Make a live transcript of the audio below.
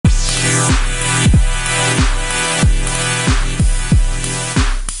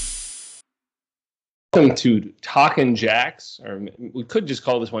Welcome to Talkin' Jacks, or we could just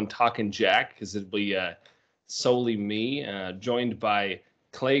call this one Talkin' Jack because it'll be solely me, joined by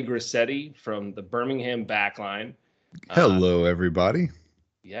Clay Grissetti from the Birmingham Backline. Hello, everybody.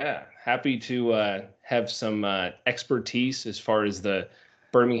 Yeah, happy to have some expertise as far as the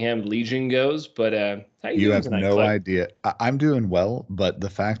Birmingham Legion goes. But how you doing have tonight, no Clay? idea. I'm doing well, but the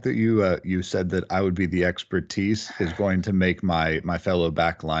fact that you said that I would be the expertise is going to make my fellow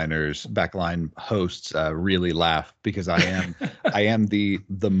backline hosts really laugh because I am the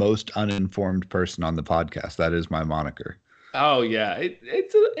most uninformed person on the podcast. That is my moniker. Oh yeah,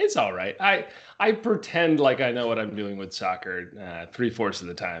 it's all right. I pretend like I know what I'm doing with soccer 3/4 of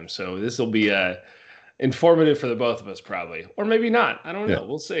the time, so this will be informative for the both of us probably, or maybe not. I don't Yeah. know.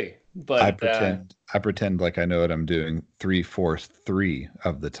 We'll see. I But pretend like I know what I'm doing 3/4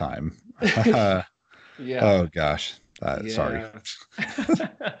 of the time. yeah, Oh gosh. Sorry.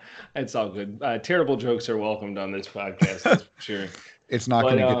 yeah, it's all good. Terrible jokes are welcomed on this podcast, that's for sure. It's not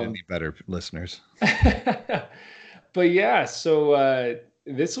But going to get any better, listeners. but yeah, so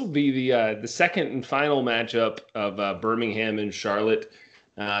this will be the second and final matchup of Birmingham and Charlotte.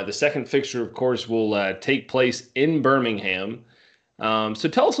 The second fixture, of course, will take place in Birmingham. So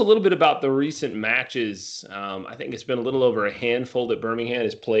tell us a little bit about the recent matches. I think it's been a little over a handful that Birmingham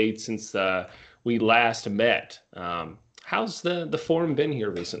has played since we last met. How's the form been here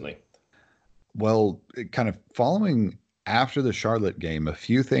recently? Well, kind of following after the Charlotte game, a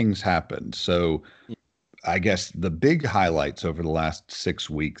few things happened. So I guess the big highlights over the last 6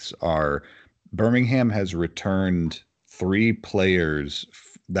 weeks are Birmingham has returned three players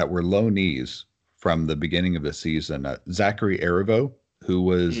that were low knees from the beginning of the season. Zachary Erivo, who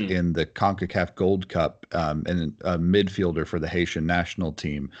was in the CONCACAF Gold Cup and a midfielder for the Haitian national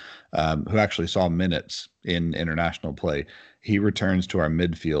team, who actually saw minutes in international play. He returns to our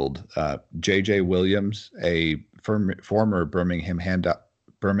midfield. J.J. Williams, a former Birmingham Hammers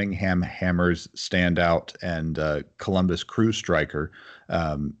standout and Columbus Crew striker,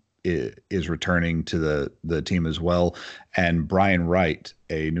 is returning to the team as well. And Brian Wright,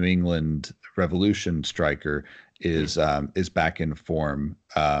 a New England Revolution striker, is back in form.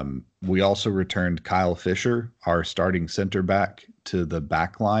 We also returned Kyle Fisher, our starting center back, to the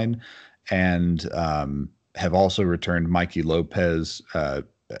back line, and have also returned Mikey Lopez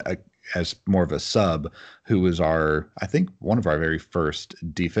as more of a sub, who was I think one of our very first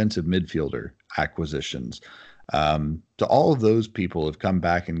defensive midfielder acquisitions. So all of those people have come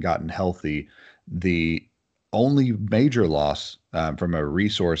back and gotten healthy. The only major loss from a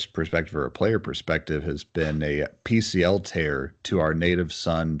resource perspective or a player perspective has been a PCL tear to our native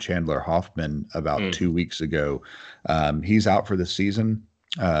son, Chandler Hoffman, about 2 weeks ago. He's out for the season,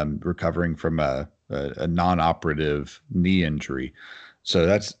 recovering from a non-operative knee injury. So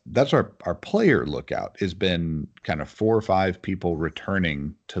that's our player lookout has been kind of 4 or 5 people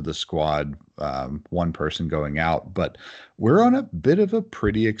returning to the squad, one person going out, but we're on a bit of a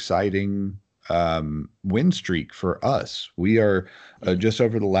pretty exciting win streak for us. We are just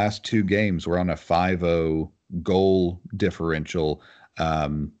over the last 2 games, we're on a 5-0 goal differential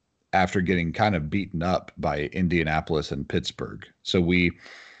after getting kind of beaten up by Indianapolis and Pittsburgh. So we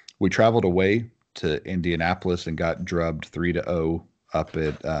traveled away to Indianapolis and got drubbed 3-0 up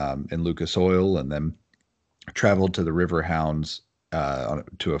at in Lucas Oil, and then traveled to the Riverhounds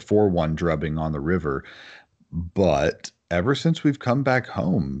to a 4-1 drubbing on the river. But ever since we've come back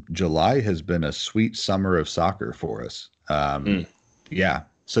home, July has been a sweet summer of soccer for us. Yeah,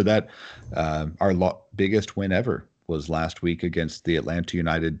 so that our biggest win ever was last week against the Atlanta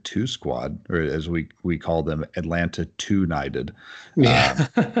United 2 squad, or as we call them, Atlanta 2-nited. Yeah.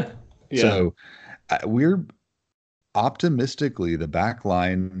 Yeah. So we're optimistically, the back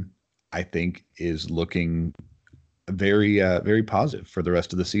line, I think, is looking very, very positive for the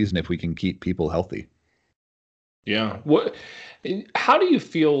rest of the season if we can keep people healthy. Yeah. How do you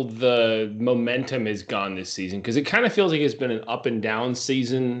feel the momentum has gone this season? Because it kind of feels like it's been an up and down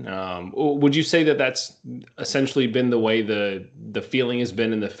season. Would you say that that's essentially been the way the feeling has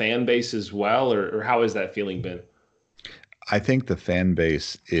been in the fan base as well, or how has that feeling been? I think the fan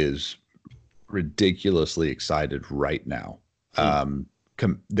base is ridiculously excited right now.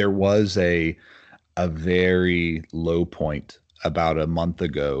 There was a very low point about a month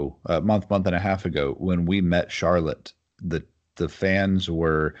and a half ago when we met Charlotte. The fans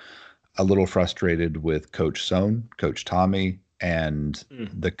were a little frustrated with Coach Sohn, Coach Tommy, and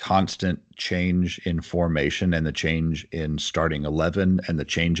the constant change in formation and the change in starting 11 and the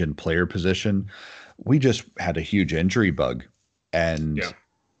change in player position. We just had a huge injury bug, and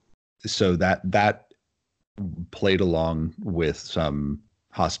so that played along with some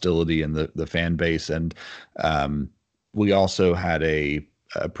hostility in the fan base. And we also had a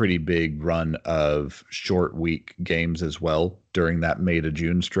pretty big run of short week games as well during that May to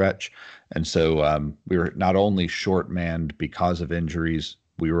June stretch. And so we were not only short manned because of injuries,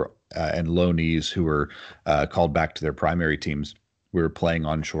 we were and loanees who were called back to their primary teams. We were playing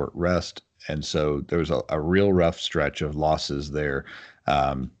on short rest. And so there was a real rough stretch of losses there,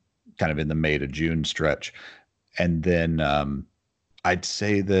 kind of in the May to June stretch. And then I'd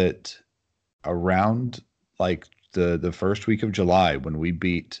say that around like the first week of July when we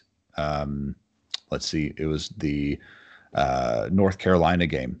beat, let's see, it was the North Carolina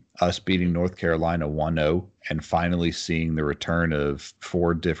game, us beating North Carolina 1-0 and finally seeing the return of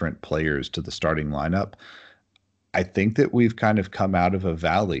 4 different players to the starting lineup. I think that we've kind of come out of a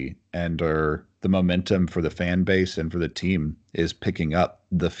valley and the momentum for the fan base and for the team is picking up.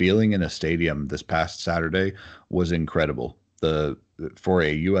 The feeling in a stadium this past Saturday was incredible. For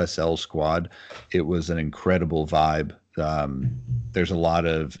a USL squad, it was an incredible vibe. There's a lot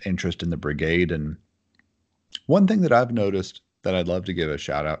of interest in the brigade. And one thing that I've noticed that I'd love to give a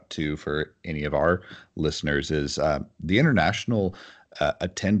shout out to for any of our listeners is the international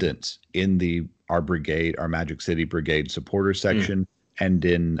attendance in our brigade, our Magic City Brigade supporter section, and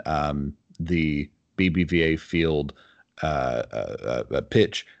in the BBVA field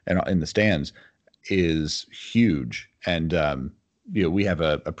pitch and in the stands is huge. And we have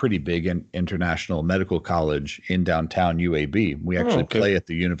a pretty big international medical college in downtown UAB. We actually play at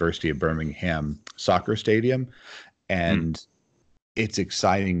the University of Birmingham soccer stadium, and it's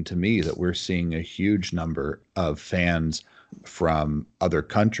exciting to me that we're seeing a huge number of fans from other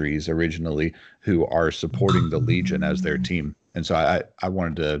countries originally who are supporting the Legion as their team. And so I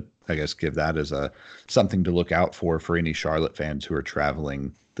wanted to, I guess, give that as something to look out for any Charlotte fans who are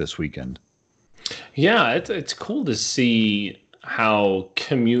traveling this weekend. Yeah, it's cool to see how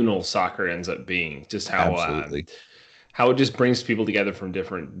communal soccer ends up being. Just how it just brings people together from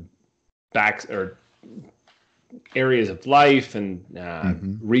different backs or areas of life and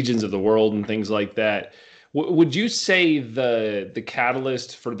regions of the world and things like that. Would you say the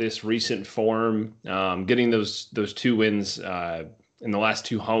catalyst for this recent form, getting those 2 wins in the last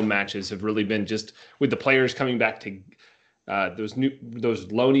 2 home matches, have really been just with the players coming back to those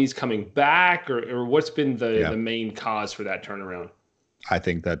loanees coming back, or what's been the main cause for that turnaround? I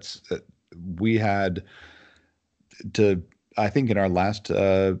think we had to. I think in our last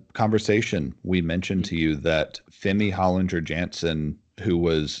conversation, we mentioned to you that Femi Hollinger-Jansen, who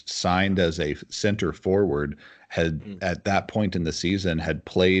was signed as a center forward, had at that point in the season had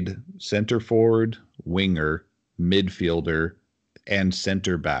played center forward, winger, midfielder, and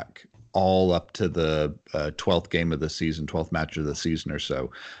center back all up to the 12th game of the season, 12th match of the season or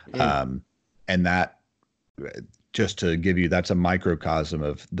so. And that, just to give you, that's a microcosm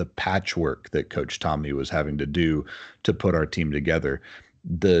of the patchwork that Coach Tommy was having to do to put our team together.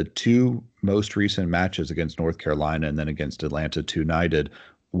 The 2 most recent matches against North Carolina and then against Atlanta United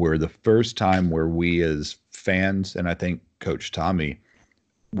were the first time where we as fans, and I think Coach Tommy,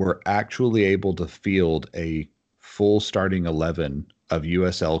 were actually able to field a full starting 11 of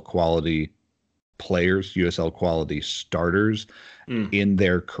USL quality players, USL quality starters in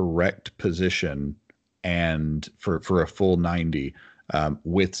their correct position and for a full 90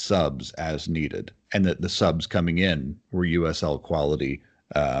 with subs as needed. And that the subs coming in were USL quality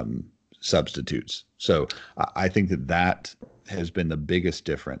substitutes. So I think that has been the biggest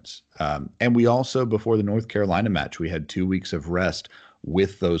difference. And we also, before the North Carolina match, we had 2 weeks of rest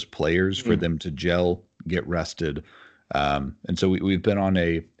with those players for them to gel, get rested. And so we've been on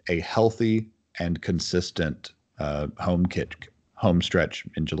a healthy and consistent home stretch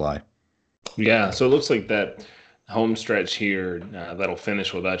in July. Yeah, so it looks like that home stretch here that'll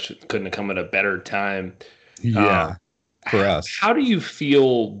finish with us couldn't have come at a better time. Yeah, for us. How do you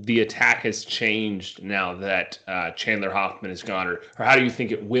feel the attack has changed now that Chandler Hoffman is gone, or how do you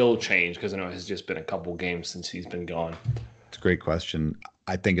think it will change? Because I know it has just been a couple games since he's been gone. It's a great question.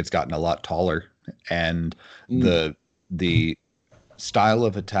 I think it's gotten a lot taller, and the style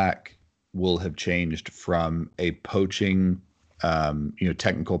of attack will have changed from a poaching,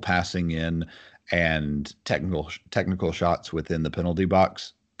 technical passing in and technical shots within the penalty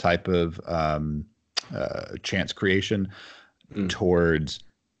box type of chance creation towards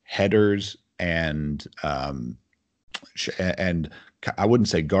headers and I wouldn't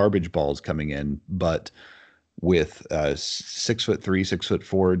say garbage balls coming in, but with 6'3",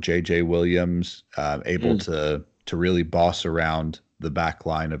 6'4" JJ Williams able to really boss around the back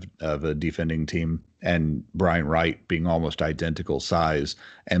line of a defending team, and Brian Wright being almost identical size,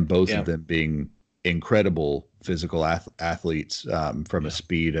 and both of them being incredible physical athletes from a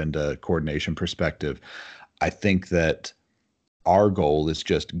speed and a coordination perspective. I think that our goal is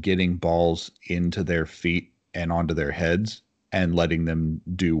just getting balls into their feet and onto their heads and letting them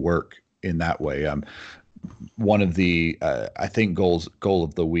do work in that way. One of the I think goal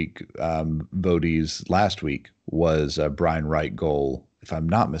of the week votees last week was a Brian Wright goal, if I'm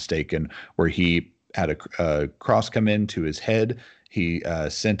not mistaken, where he had a cross come into his head. He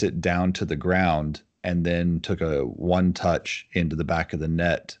sent it down to the ground and then took a one touch into the back of the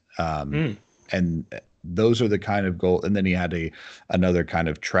net. And those are the kind of goal. And then he had another kind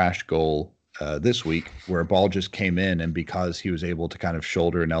of trash goal this week where a ball just came in, and because he was able to kind of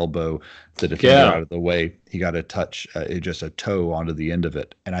shoulder and elbow the defender out of the way, he got a touch, just a toe onto the end of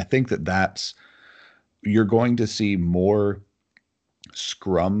it. And I think you're going to see more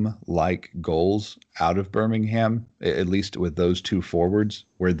scrum-like goals out of Birmingham, at least with those two forwards,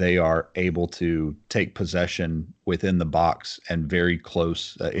 where they are able to take possession within the box and very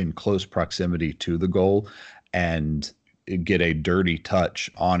close, in close proximity to the goal, and get a dirty touch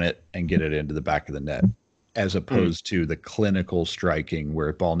on it and get it into the back of the net, as opposed to the clinical striking where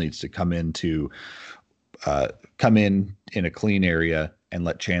a ball needs to come in a clean area and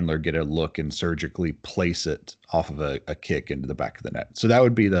let Chandler get a look and surgically place it off of a kick into the back of the net. So that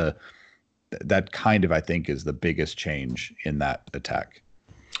would be that kind of, I think, is the biggest change in that attack.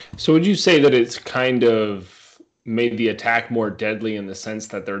 So would you say that it's kind of made the attack more deadly in the sense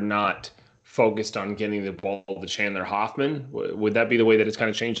that they're not focused on getting the ball to Chandler Hoffman? Would that be the way that it's kind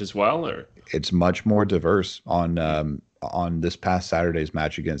of changed as well? Or it's much more diverse. On this past Saturday's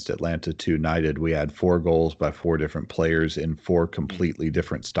match against Atlanta United, we had 4 goals by 4 different players in 4 completely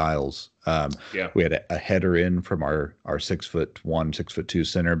different styles. We had a header in from our 6'1", 6'2"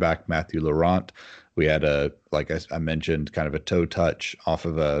 center back, Matthew Laurent. We had like I mentioned, kind of a toe touch off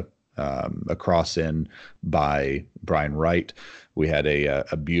of a cross in by Brian Wright. We had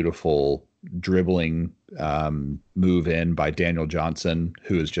a beautiful dribbling move in by Daniel Johnson,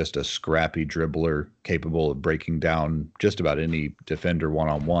 who is just a scrappy dribbler capable of breaking down just about any defender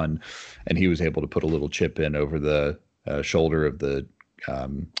one-on-one. And he was able to put a little chip in over the shoulder of the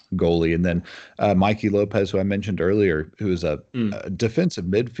goalie. And then Mikey Lopez, who I mentioned earlier, who is a defensive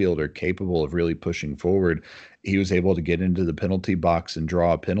midfielder capable of really pushing forward. He was able to get into the penalty box and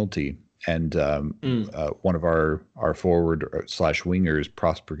draw a penalty. And one of our forward / wingers,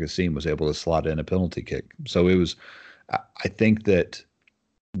 Prosper Kassim, was able to slot in a penalty kick. So I think that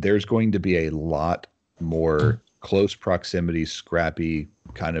there's going to be a lot more close proximity, scrappy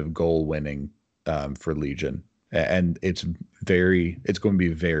kind of goal winning for Legion. And it's going to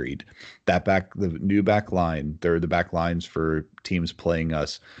be varied. The new back line, the back lines for teams playing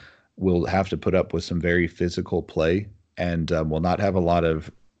us will have to put up with some very physical play, and will not have a lot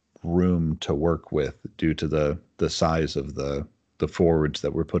of room to work with due to the size of the forwards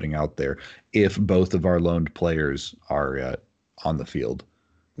that we're putting out there, if both of our loaned players are on the field.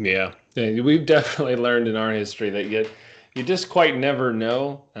 Yeah, we've definitely learned in our history that you just quite never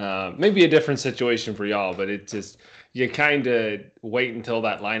know. Maybe a different situation for y'all, but it just, you kind of wait until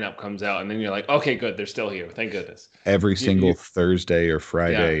that lineup comes out, and then you're like, okay, good, they're still here. Thank goodness. Every single Thursday or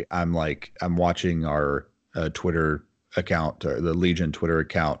Friday, I'm watching our Twitter account, or the Legion Twitter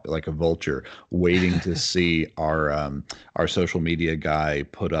account, like a vulture, waiting to see our social media guy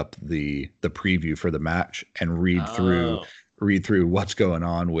put up the preview for the match and read through what's going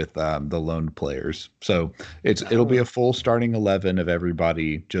on with the loaned players. So it'll be a full starting 11 of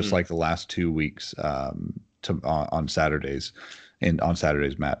everybody, just like the last 2 weeks on Saturdays and on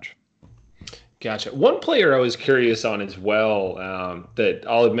Saturday's match. Gotcha. One player I was curious on as well, that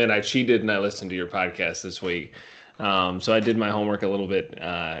I'll admit I cheated and I listened to your podcast this week. So I did my homework a little bit.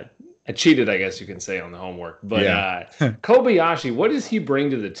 I cheated, I guess you can say, on the homework. But Kobayashi, what does he bring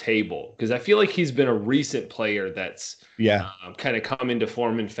to the table? Because I feel like he's been a recent player that's kind of come into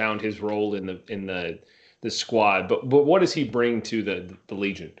form and found his role in the squad. But what does he bring to the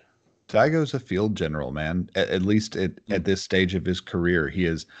Legion? Daigo's a field general, man. At least at this stage of his career, he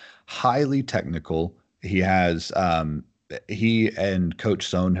is highly technical. He has he and Coach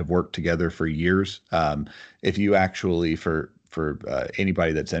Sohn have worked together for years. If you actually, for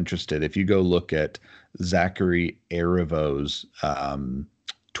anybody that's interested, if you go look at Zachary Erivo's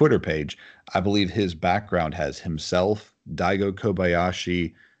Twitter page, I believe his background has himself, Daigo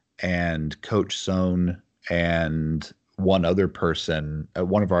Kobayashi, and Coach Sohn, and one other person,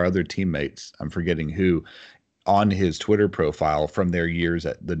 one of our other teammates, I'm forgetting who, on his Twitter profile from their years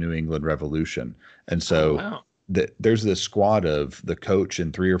at the New England Revolution. And so there's this squad of the coach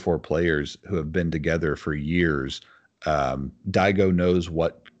and 3 or 4 players who have been together for years. Daigo knows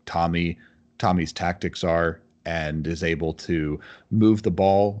what Tommy Tommy's tactics are, and is able to move the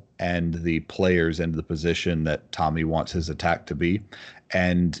ball and the players into the position that Tommy wants his attack to be.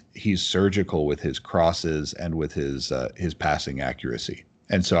 And he's surgical with his crosses and with his passing accuracy.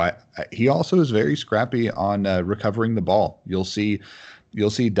 And so he also is very scrappy on recovering the ball. You'll see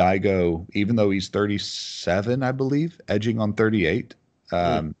Daigo, even though he's 37, I believe, edging on 38,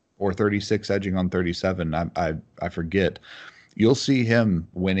 or 36, edging on 37. I forget. You'll see him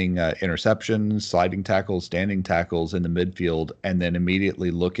winning interceptions, sliding tackles, standing tackles in the midfield, and then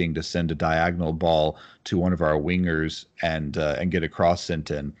immediately looking to send a diagonal ball to one of our wingers and get a cross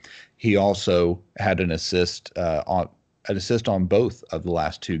sent in. He also had an assist on both of the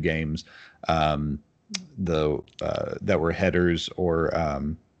last two games, that were headers, or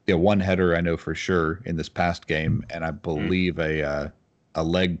one header I know for sure in this past game, and I believe a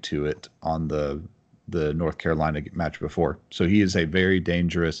leg to it on the North Carolina match before. So he is a very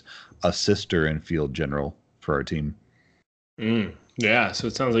dangerous assister and field general for our team. Yeah, so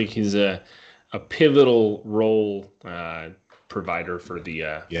it sounds like he's a pivotal role provider for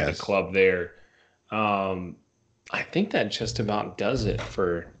the club there. I think that just about does it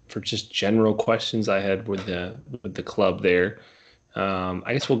for just general questions I had with the club there.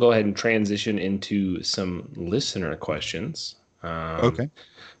 I guess we'll go ahead and transition into some listener questions. Okay.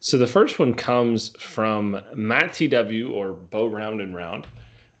 So the first one comes from Matt TW, or Bo Round and Round.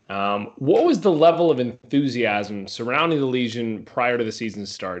 What was the level of enthusiasm surrounding the Legion prior to the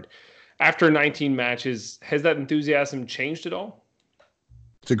season's start? After 19 matches, has that enthusiasm changed at all?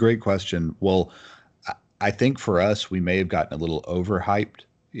 It's a great question. Well, I think for us, we may have gotten a little overhyped.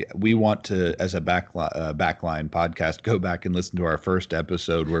 We want to, as a backline podcast, go back and listen to our first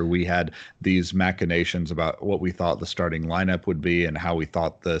episode where we had these machinations about what we thought the starting lineup would be and how we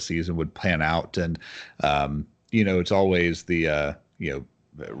thought the season would pan out. And, it's always the,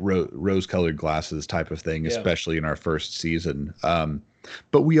 rose-colored glasses type of thing, especially in our first season.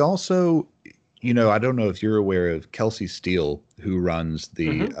 But we also, I don't know if you're aware of Kelsey Steele, who runs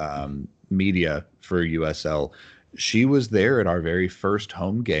the media for USL. She was there at our very first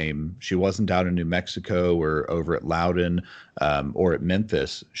home game. She wasn't out in New Mexico or over at Loudon or at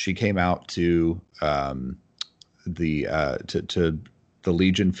Memphis. She came out to the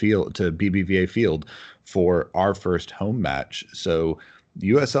Legion Field, to BBVA Field, for our first home match. So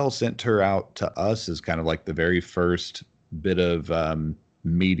USL sent her out to us as kind of like the very first bit of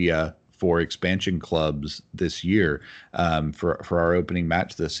media for expansion clubs this year, for our opening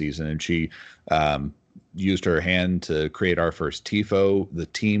match this season. And she used her hand to create our first tifo. The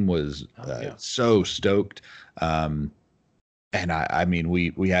team was so stoked. And I mean,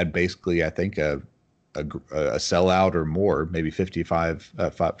 we had basically, I think, a sellout or more, maybe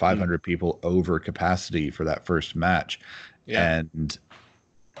 500 people over capacity for that first match. Yeah. And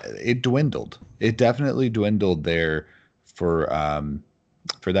it dwindled. It definitely dwindled there for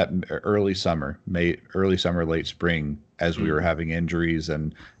that early summer, late spring, as we were having injuries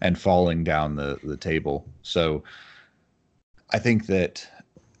and falling down the table. So I think that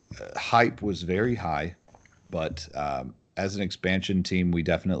hype was very high, but as an expansion team, we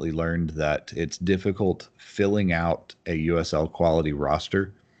definitely learned that it's difficult filling out a USL quality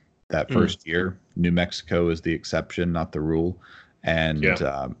roster that first year. New Mexico is the exception, not the rule. And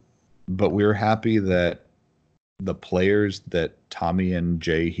but we're happy that the players that Tommy and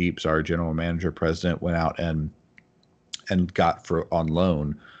Jay Heaps, our general manager president, went out and got on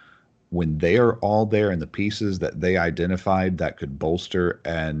loan, when they are all there and the pieces that they identified that could bolster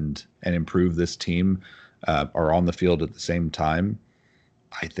and improve this team are on the field at the same time,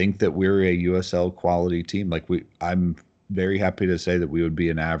 I think that we're a USL quality team. I'm very happy to say that we would be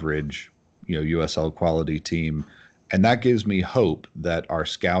an average, USL quality team. And that gives me hope that our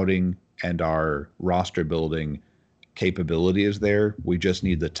scouting and our roster building capability is there. We just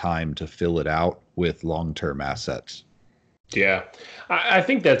need the time to fill it out with long-term assets. Yeah. I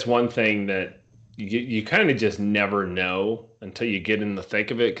think that's one thing that you kind of just never know until you get in the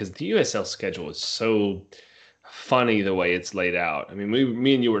thick of it, because the USL schedule is so funny the way it's laid out. I mean,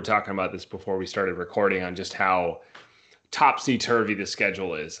 me and you were talking about this before we started recording on just how topsy-turvy the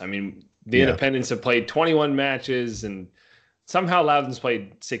schedule is. I mean, the Independents have played 21 matches and somehow Loudon's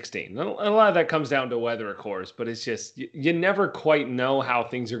played 16. And a lot of that comes down to weather, of course, but it's just, you never quite know how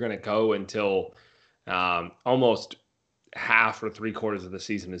things are going to go until almost half or 3/4 of the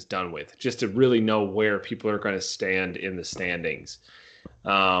season is done with, just to really know where people are going to stand in the standings.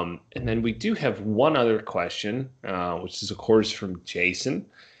 And then we do have one other question, which is, of course, from Jason.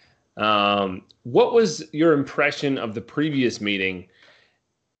 What was your impression of the previous meeting?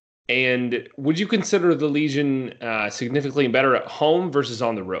 And would you consider the Legion significantly better at home versus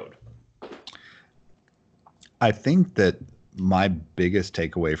on the road? I think that my biggest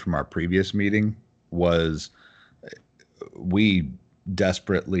takeaway from our previous meeting was we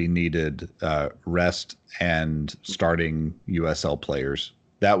desperately needed rest and starting USL players.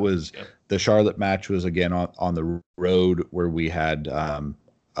 That was the Charlotte match was again on the road where we had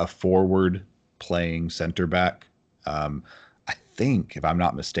a forward playing center back. I think, if I'm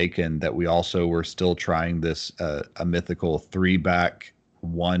not mistaken, that we also were still trying this a mythical 3-back,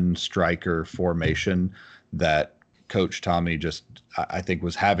 1 striker formation that Coach Tommy just, I think,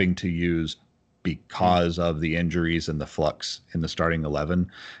 was having to use because of the injuries and the flux in the starting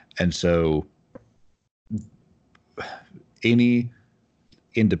 11. And so any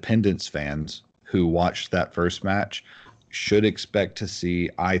Independence fans who watched that first match should expect to see,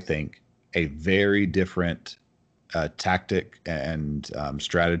 I think, a very different tactic and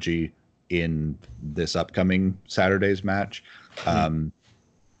strategy in this upcoming Saturday's match.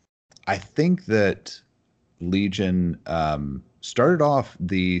 I think that Legion started off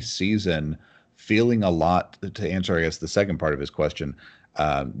the season feeling a lot, to answer, I guess, the second part of his question,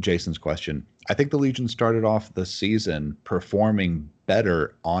 Jason's question. I think the Legion started off the season performing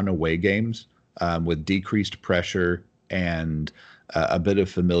better on away games with decreased pressure and a bit of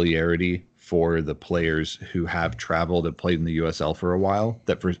familiarity for the players who have traveled and played in the USL for a while,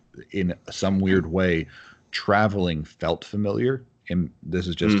 that for in some weird way, traveling felt familiar. And this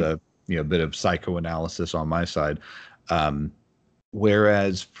is just a bit of psychoanalysis on my side.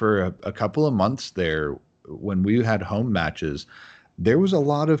 Whereas for a couple of months there, when we had home matches, there was a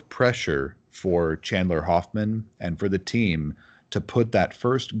lot of pressure for Chandler Hoffman and for the team to put that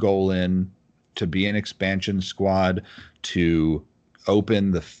first goal in, to be an expansion squad, to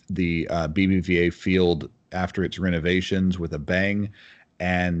open the BBVA field after its renovations with a bang.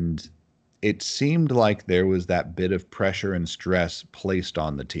 And it seemed like there was that bit of pressure and stress placed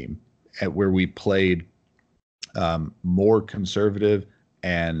on the team at where we played more conservative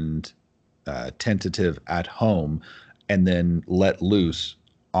and tentative at home, and then let loose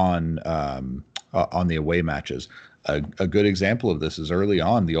on the away matches. A good example of this is early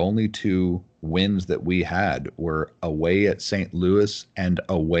on, the only 2 wins that we had were away at St. Louis and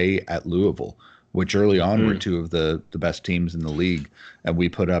away at Louisville, which early on were 2 of the best teams in the league. And we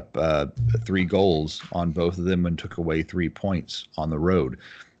put up 3 goals on both of them and took away 3 points on the road.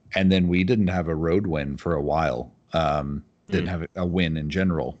 And then we didn't have a road win for a while. Didn't have a win in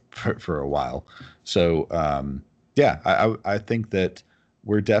general for a while. So, I think that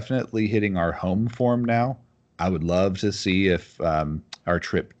we're definitely hitting our home form now. I would love to see if our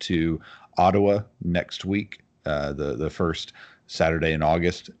trip to Ottawa next week, the first Saturday in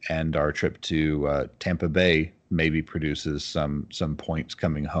August, and our trip to Tampa Bay maybe produces some points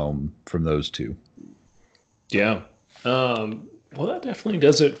coming home from those 2. Yeah. Well, that definitely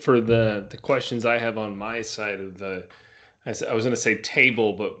does it for the questions I have on my side of the. I was going to say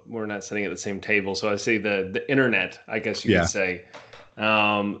table, but we're not sitting at the same table. So I say the internet, I guess you could say.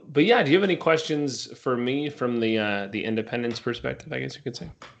 But yeah, do you have any questions for me from the Independence perspective, I guess you could say?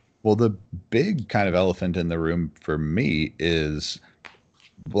 Well, the big kind of elephant in the room for me is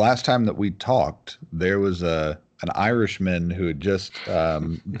last time that we talked, there was an Irishman who had just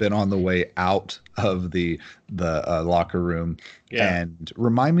been on the way out of the locker room. Yeah. And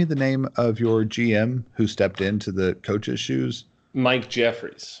remind me the name of your GM who stepped into the coach's shoes. Mike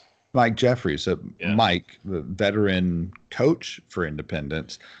Jeffries. Mike Jeffries. So Mike, the veteran coach for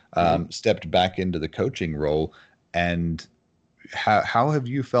Independence, stepped back into the coaching role. And how have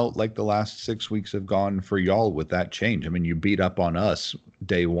you felt like the last 6 weeks have gone for y'all with that change? I mean, you beat up on us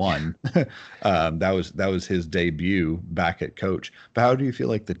day one. That was his debut back at coach. But how do you feel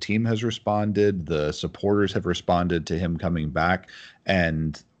like the team has responded? The supporters have responded to him coming back.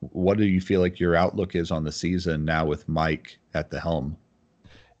 And what do you feel like your outlook is on the season now with Mike at the helm?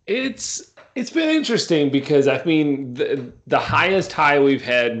 It's been interesting because I mean the highest high we've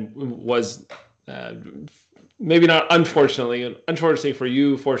had was maybe not unfortunately for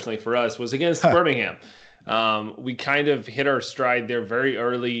you, fortunately for us, was against Birmingham. We kind of hit our stride there very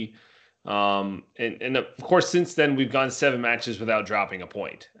early. And of course, since then, we've gone 7 matches without dropping a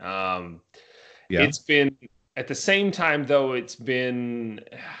point. It's been, at the same time, though, it's been,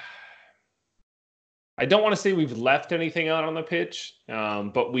 I don't want to say we've left anything out on the pitch,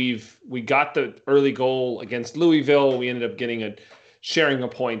 but we got the early goal against Louisville. We ended up sharing a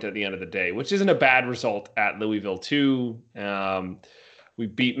point at the end of the day, which isn't a bad result at Louisville too. We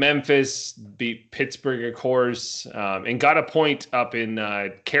beat Memphis, beat Pittsburgh, of course, and got a point up in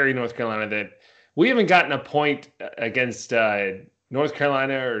Cary, North Carolina, that we haven't gotten a point against North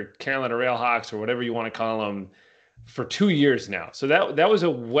Carolina or Carolina Railhawks or whatever you want to call them for 2 years now. So that was a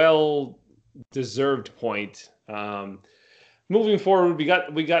deserved point. Moving forward, we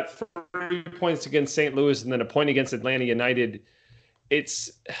got 3 points against St. Louis and then a point against Atlanta United.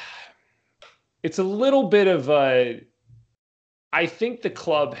 It's a little bit of a. I think the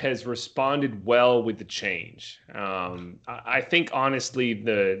club has responded well with the change. I think honestly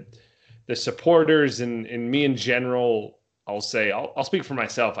the supporters and me in general, I'll speak for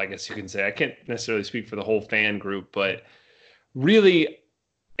myself. I guess you can say I can't necessarily speak for the whole fan group, but really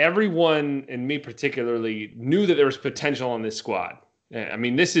everyone, and me particularly, knew that there was potential on this squad. I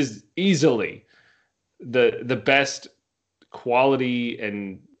mean, this is easily the best quality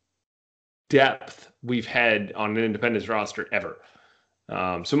and depth we've had on an Independence roster ever.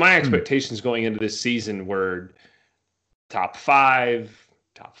 So my expectations going into this season were top 5,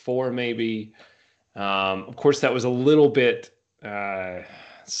 top 4, maybe. Of course, that was a little bit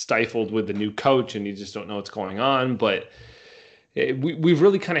stifled with the new coach, and you just don't know what's going on. But we've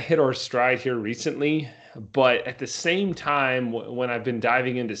really kind of hit our stride here recently. But at the same time, when I've been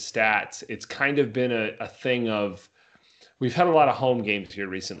diving into stats, it's kind of been a thing of we've had a lot of home games here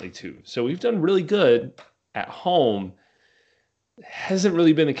recently too. So we've done really good at home. Hasn't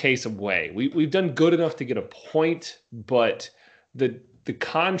really been the case away. We've done good enough to get a point, but the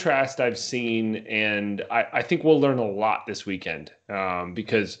contrast I've seen, and I think we'll learn a lot this weekend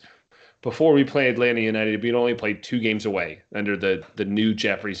because before we played Atlanta United, we'd only played 2 games away under the new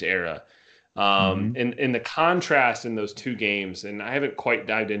Jeffries era. And the contrast in those 2 games, and I haven't quite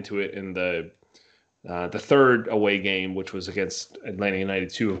dived into it in the third away game, which was against Atlanta United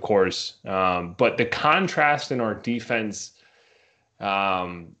too, of course. But the contrast in our defense,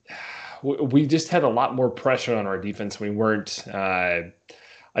 we just had a lot more pressure on our defense. We weren't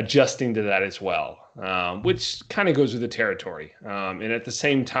adjusting to that as well, which kind of goes with the territory. And at the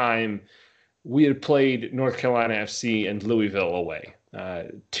same time, we had played North Carolina FC and Louisville away.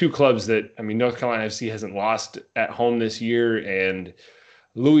 2 clubs that, I mean, North Carolina FC hasn't lost at home this year, and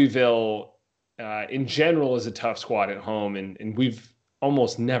Louisville in general is a tough squad at home, and we've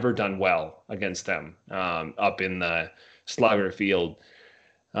almost never done well against them up in the Slugger Field.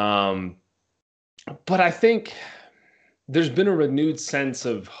 But I think there's been a renewed sense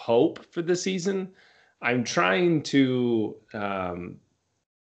of hope for the season. I'm trying to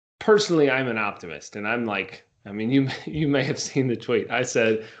personally, I'm an optimist, and I'm like, I mean, you may have seen the tweet. I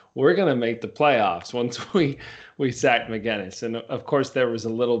said we're going to make the playoffs once we sack McGinnis, and of course there was a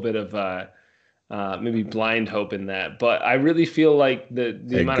little bit of maybe blind hope in that, but I really feel like the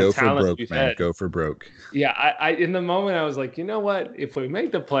amount of talent we've had. Go for broke. Yeah, I in the moment I was like, you know what? If we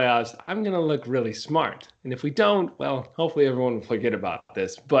make the playoffs, I'm gonna look really smart, and if we don't, well, hopefully everyone will forget about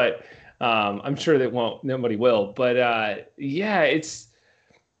this. But I'm sure that nobody will. But yeah,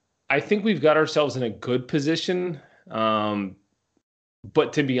 I think we've got ourselves in a good position.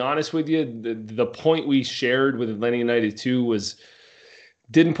 But to be honest with you, the point we shared with Atlanta United 2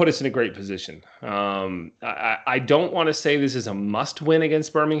 didn't put us in a great position. I don't want to say this is a must win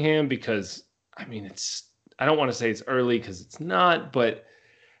against Birmingham because, I mean, I don't want to say it's early because it's not, but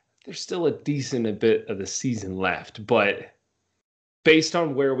there's still a decent bit of the season left. But based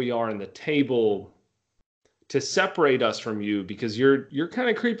on where we are in the table, to separate us from you, because you're kind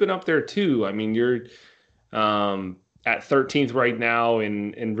of creeping up there too. I mean, you're at 13th right now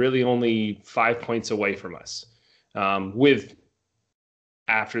and really only 5 points away from us with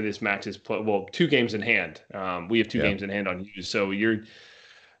after this match is played, well, 2 games in hand. We have 2 games in hand on you. So you're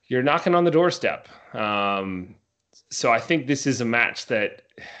knocking on the doorstep. So I think this is a match that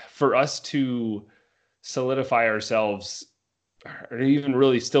for us to solidify ourselves or even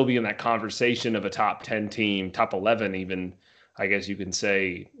really still be in that conversation of a top 10 team, top 11 even, I guess you can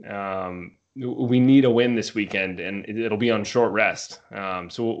say, we need a win this weekend, and it'll be on short rest.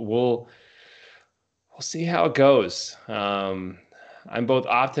 So we'll see how it goes. I'm both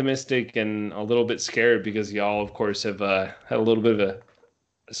optimistic and a little bit scared because y'all, of course, have had a little bit of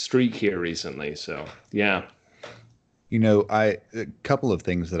a streak here recently. So, yeah. You know, a couple of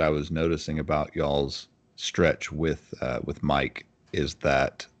things that I was noticing about y'all's stretch with Mike is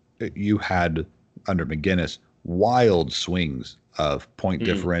that you had, under McGinnis, wild swings of point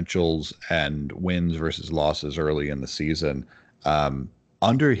differentials and wins versus losses early in the season.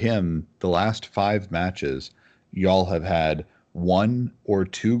 Under him, the last 5 matches, y'all have had 1 or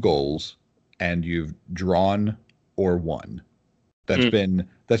 2 goals, and you've drawn or won. That's been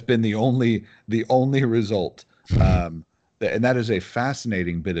the only result, and that is a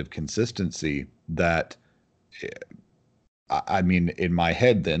fascinating bit of consistency. That, I mean, in my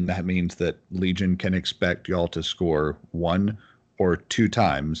head, then that means that Legion can expect y'all to score 1 or 2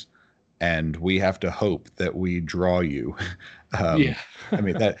 times and we have to hope that we draw you. Yeah. I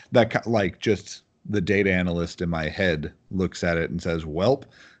mean, that like just the data analyst in my head looks at it and says, "Welp,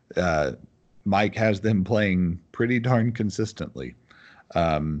 Mike has them playing pretty darn consistently."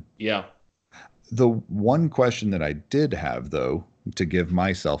 Yeah. The one question that I did have, though, to give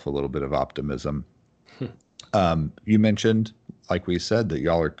myself a little bit of optimism, you mentioned, like we said, that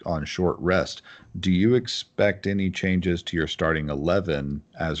y'all are on short rest. Do you expect any changes to your starting 11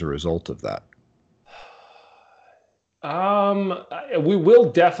 as a result of that? We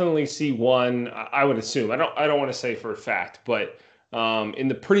will definitely see one. I would assume. I don't want to say for a fact, but in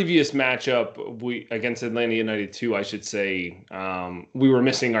the previous matchup, we against Atlanta United 2, I should say, we were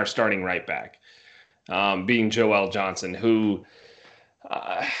missing our starting right back, being Joel Johnson, who,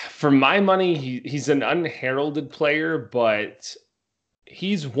 for my money, he's an unheralded player, but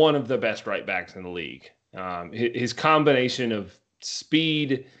he's one of the best right backs in the league. His combination of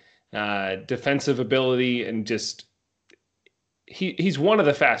speed, defensive ability, and just he's one of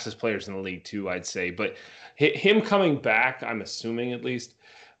the fastest players in the league too, I'd say. But him coming back, I'm assuming at least,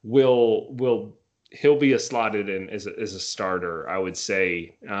 will he'll be slotted in as a starter, I would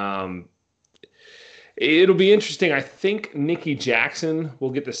say. It'll be interesting. I think Nicky Jackson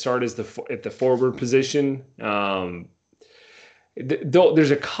will get the start as at the forward position.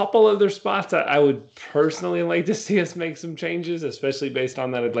 There's a couple other spots that I would personally like to see us make some changes, especially based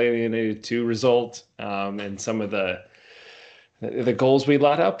on that Atlanta United 2 result, and some of the goals we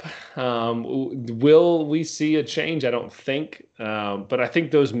let up. Will we see a change? I don't think. But I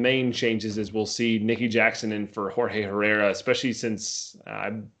think those main changes is we'll see Nicky Jackson in for Jorge Herrera, especially since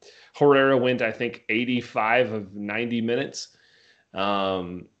Herrera went, I think, 85 of 90 minutes.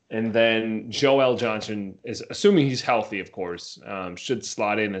 And then Joel Johnson is, assuming he's healthy, of course, should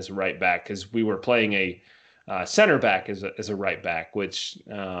slot in as a right back, because we were playing a center back as a right back, which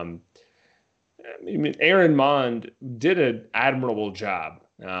I mean, Aaron Mond did an admirable job.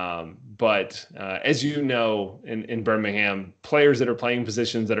 But as you know, in Birmingham, players that are playing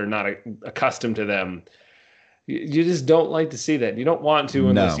positions that are not accustomed to them, you just don't like to see that. You don't want to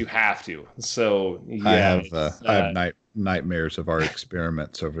unless No, you have to. So yeah, I have nightmares of our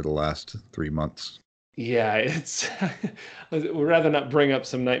experiments over the last 3 months. yeah, it's we'd rather not bring up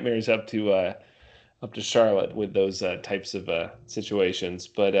some nightmares up to Charlotte with those types of situations.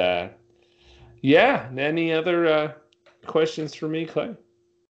 But yeah, any other questions for me, Clay?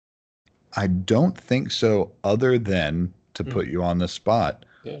 I don't think so, other than to put you on the spot.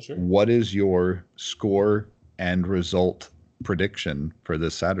 Yeah, sure. What is your score and result prediction for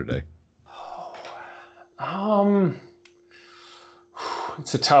this Saturday? Um,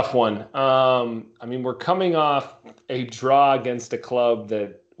 it's a tough one. I mean, we're coming off a draw against a club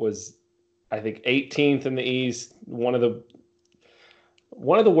that was, I think, 18th in the East, one of the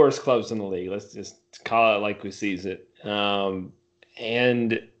worst clubs in the league. Let's just call it like we sees it. And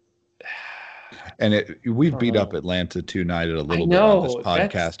We've beat up Atlanta United a I little bit on this know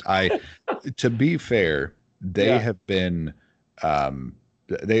podcast. To be fair, they yeah, have been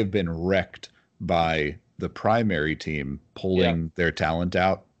they have been wrecked by the primary team yeah, pulling their talent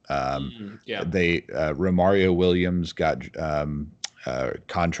out. yeah. They Romario Williams got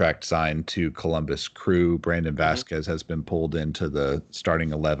contract signed to Columbus Crew. Brandon Mhm. Vasquez has been pulled into the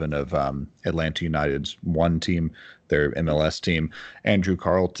starting 11 of Atlanta United's one team, their MLS team. Andrew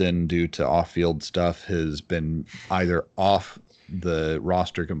Carlton, due to off-field stuff, has been either off the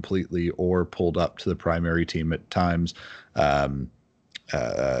roster completely or pulled up to the primary team at times.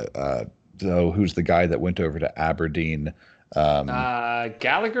 So who's the guy that went over to Aberdeen?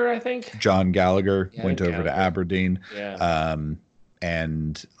 Gallagher, I think. John Gallagher Yeah, I went think over to Gallagher. Aberdeen. Yeah.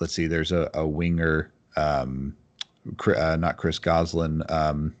 And let's see, there's a winger, not Chris Goslin.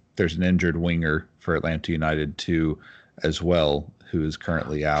 There's an injured winger for Atlanta United too, as well, who is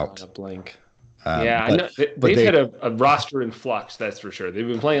currently out. Drawing a blank. Um, Yeah, I but know but they've they had a roster in flux, that's for sure. They've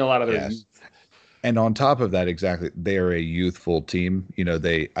been playing a lot of their yes. youth. And on top of that, exactly, they are a youthful team. You know,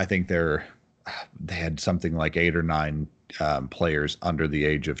 I think they had something like 8 or 9 players under the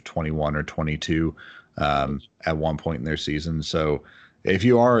age of 21 or 22 at one point in their season. So if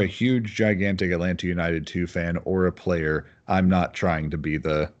you are a huge, gigantic Atlanta United 2 fan or a player, I'm not trying to be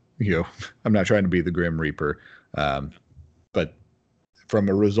I'm not trying to be the Grim Reaper. But from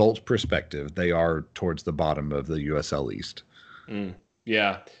a results perspective, they are towards the bottom of the USL East.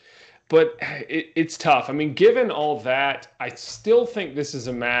 Yeah. But it's tough. I mean, given all that, I still think this is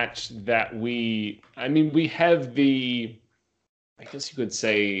a match that we have I guess you could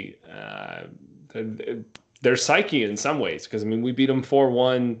say, their psyche in some ways. Because, I mean, we beat them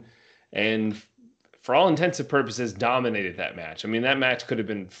 4-1. And for all intents and purposes, dominated that match. I mean, that match could have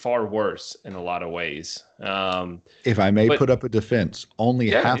been far worse in a lot of ways. If I may but put up a defense,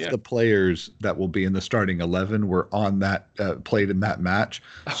 only yeah, half yeah. the players that will be in the starting 11 were on that played in that match.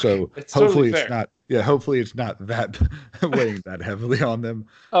 Okay, So that's totally hopefully it's fair. not. Yeah, hopefully it's not that weighing that heavily on them.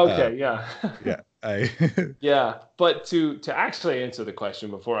 Uh, Okay, yeah. yeah, I Yeah, but to actually answer the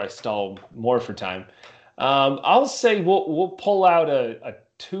question before I stall more for time, I'll say we'll pull out a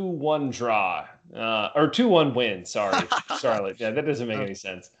 2-1 draw, or 2-1 win. Sorry, Charlotte. Yeah, that doesn't make any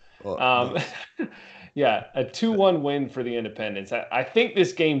sense. well, Um, no, yeah, a 2-1 win for the Independents. I think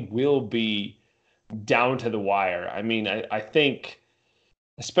this game will be down to the wire. I mean, I think,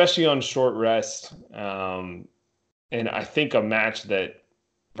 especially on short rest, and I think a match that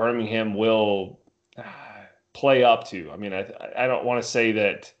Birmingham will play up to. I mean, I don't want to say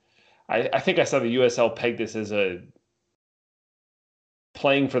that. I think I saw the USL peg this as a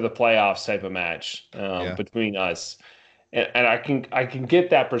playing for the playoffs type of match yeah. between us, and I can get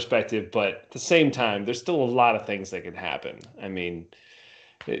that perspective, but at the same time, there's still a lot of things that can happen. I mean,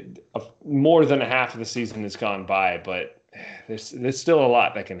 more than a half of the season has gone by, but there's still a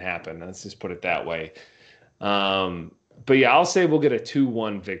lot that can happen. Let's just put it that way. But yeah, I'll say we'll get a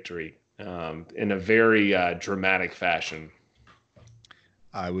 2-1 victory in a very dramatic fashion.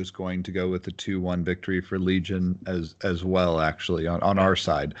 I was going to go with the 2-1 victory for Legion as well, actually, on our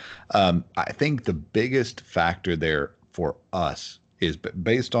side. I think the biggest factor there for us is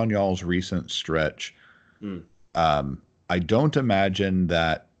based on y'all's recent stretch. Mm. I don't imagine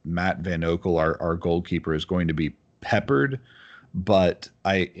that Matt Van Okel, our goalkeeper, is going to be peppered, but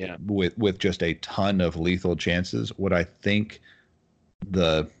with just a ton of lethal chances. What I think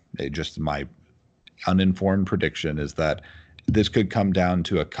just my uninformed prediction is that this could come down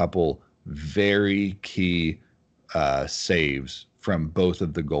to a couple very key saves from both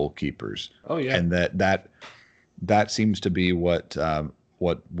of the goalkeepers. Oh yeah, and that seems to be what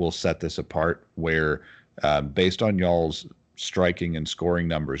will set this apart. Where based on y'all's striking and scoring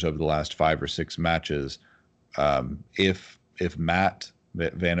numbers over the last 5 or 6 matches, if Matt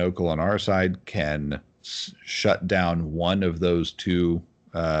Van Okel on our side can shut down one of those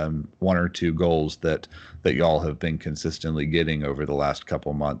one or two goals that y'all have been consistently getting over the last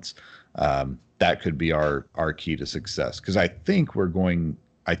couple months, that could be our key to success. Because I think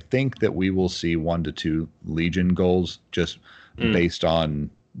that we will see 1 to 2 Legion goals just based on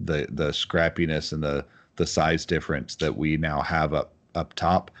the scrappiness and the size difference that we now have up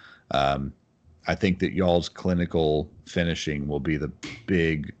top. I think that y'all's clinical finishing will be the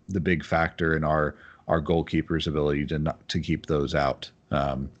big factor in our goalkeeper's ability to keep those out.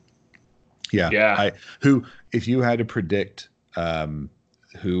 yeah. If you had to predict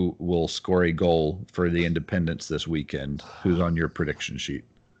who will score a goal for the Independents this weekend, who's on your prediction sheet?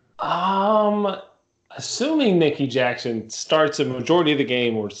 Assuming Nicky Jackson starts a majority of the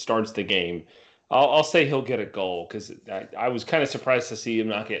game or starts the game, I'll say he'll get a goal, because I was kind of surprised to see him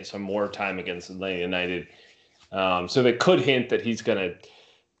not get some more time against Atlanta United. So that could hint that he's going to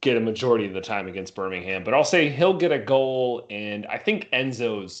get a majority of the time against Birmingham. But I'll say he'll get a goal, and I think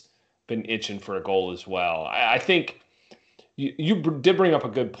Enzo's been itching for a goal as well. I think you did bring up a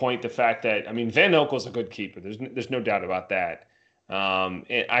good point, the fact that, I mean, Van Okel's a good keeper. There's no doubt about that. And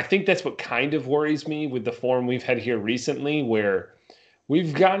I think that's what kind of worries me with the form we've had here recently, where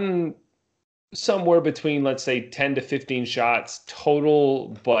we've gotten somewhere between, let's say, 10 to 15 shots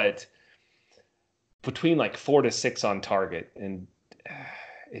total, but between like 4 to 6 on target. And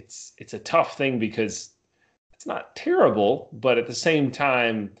it's a tough thing, because it's not terrible, but at the same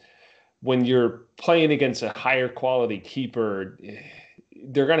time, when you're playing against a higher quality keeper,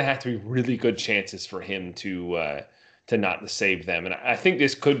 they're going to have to be really good chances for him to not save them. And I think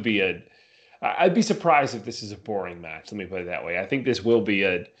this could be I'd be surprised if this is a boring match. Let me put it that way. I think this will be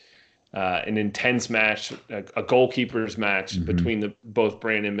an intense match, a goalkeepers match between both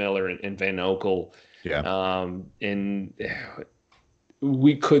Brandon Miller and Van Okel. Yeah. And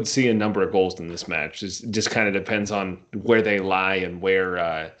we could see a number of goals in this match. It just kind of depends on where they lie and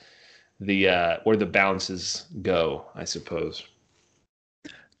where the bounces go, I suppose.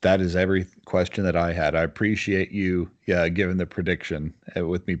 That is every question that I had. I appreciate you giving the prediction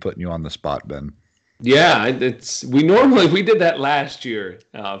with me putting you on the spot, Ben. Yeah, we did that last year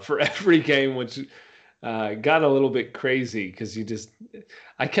for every game, which got a little bit crazy, because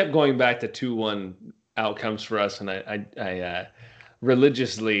I kept going back to 2-1 outcomes for us, and I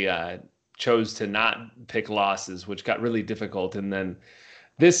religiously chose to not pick losses, which got really difficult. And then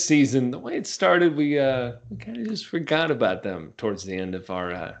this season, the way it started, we kind of just forgot about them towards the end of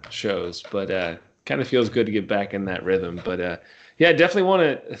our shows. But kind of feels good to get back in that rhythm. But yeah, definitely want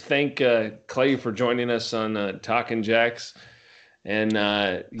to thank Clay for joining us on Talking Jacks. And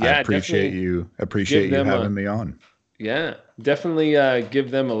I yeah, definitely appreciate give you them having a me on. yeah, definitely give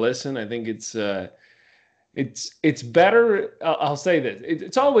them a listen. I think it's better. I'll say this: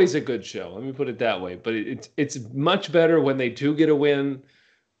 it's always a good show. Let me put it that way. But it's much better when they do get a win.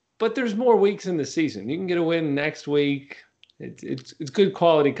 But there's more weeks in the season. You can get a win next week. It's good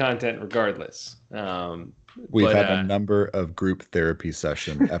quality content regardless. We've But had a number of group therapy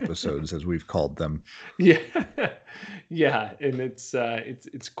session episodes, as we've called them. yeah, yeah, and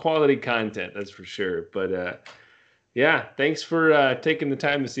it's quality content, that's for sure. But yeah, thanks for taking the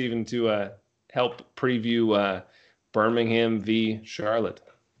time this evening to help preview Birmingham v. Charlotte.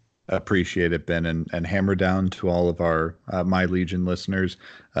 Appreciate it, Ben, and hammer down to all of our My Legion listeners.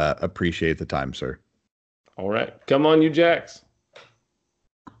 Appreciate the time, sir. All right, come on, you Jacks.